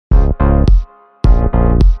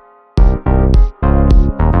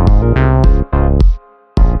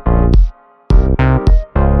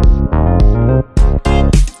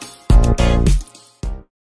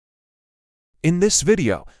In this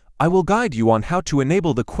video, I will guide you on how to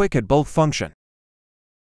enable the Quick Add Bulk function.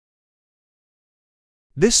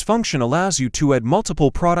 This function allows you to add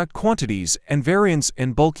multiple product quantities and variants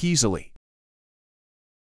in bulk easily.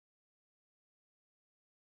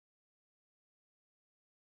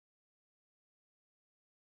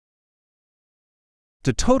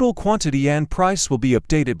 The total quantity and price will be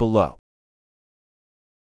updated below.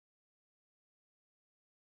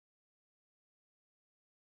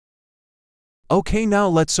 Okay, now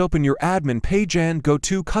let's open your admin page and go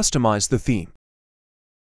to Customize the theme.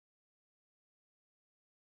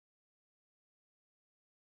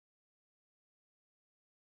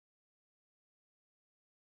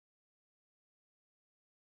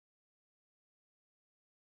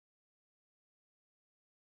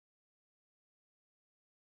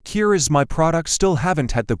 Here is my product, still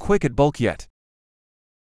haven't had the Quick Add Bulk yet.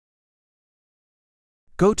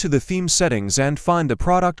 Go to the theme settings and find the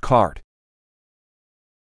product card.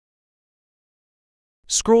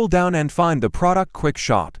 Scroll down and find the product Quick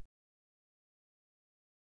Shot.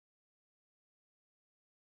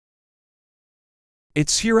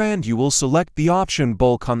 It's here and you will select the option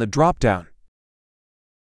Bulk on the drop-down.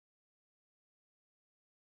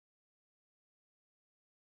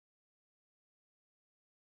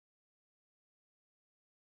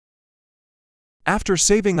 After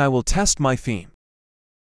saving, I will test my theme.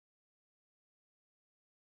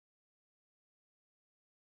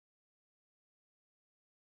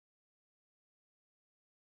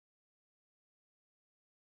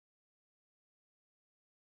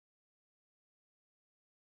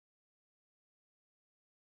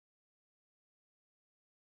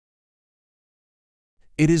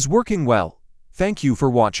 It is working well. Thank you for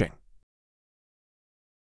watching.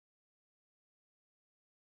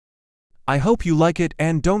 I hope you like it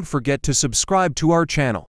and don't forget to subscribe to our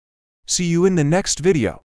channel. See you in the next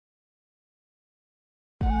video.